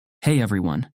Hey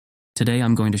everyone! Today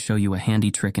I'm going to show you a handy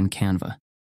trick in Canva.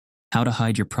 How to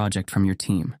hide your project from your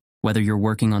team, whether you're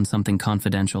working on something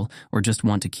confidential or just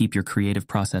want to keep your creative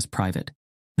process private.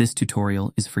 This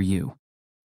tutorial is for you.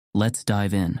 Let's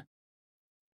dive in.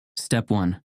 Step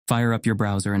 1. Fire up your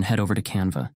browser and head over to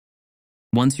Canva.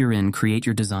 Once you're in, create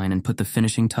your design and put the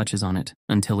finishing touches on it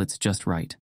until it's just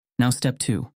right. Now Step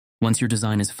 2. Once your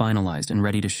design is finalized and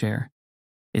ready to share,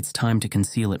 it's time to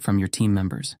conceal it from your team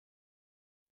members.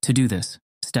 To do this,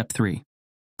 Step 3.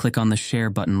 Click on the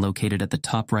Share button located at the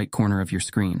top right corner of your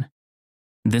screen.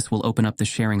 This will open up the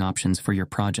sharing options for your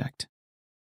project.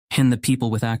 In the People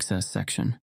with Access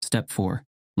section, Step 4.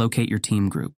 Locate your team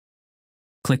group.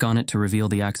 Click on it to reveal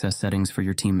the access settings for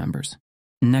your team members.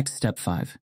 Next, Step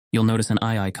 5. You'll notice an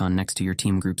eye icon next to your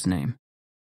team group's name.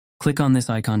 Click on this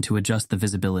icon to adjust the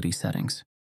visibility settings.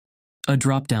 A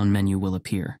drop-down menu will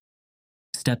appear.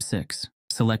 Step 6.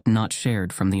 Select Not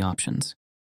Shared from the options.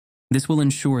 This will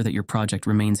ensure that your project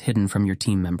remains hidden from your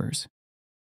team members.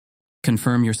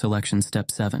 Confirm your selection Step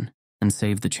 7 and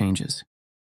save the changes.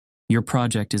 Your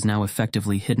project is now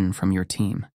effectively hidden from your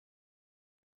team.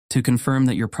 To confirm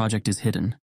that your project is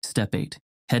hidden, Step 8.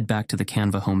 Head back to the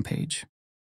Canva homepage.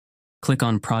 Click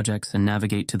on Projects and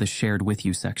navigate to the Shared With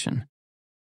You section.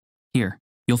 Here,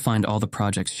 you'll find all the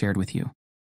projects shared with you.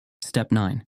 Step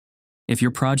 9. If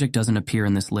your project doesn't appear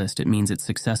in this list, it means it's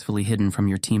successfully hidden from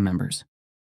your team members.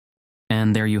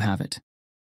 And there you have it.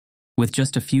 With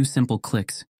just a few simple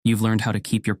clicks, you've learned how to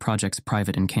keep your projects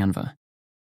private in Canva.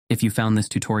 If you found this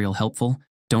tutorial helpful,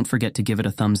 don't forget to give it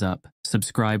a thumbs up,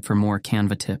 subscribe for more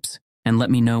Canva tips, and let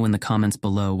me know in the comments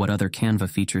below what other Canva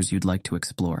features you'd like to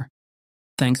explore.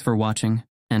 Thanks for watching,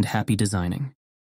 and happy designing.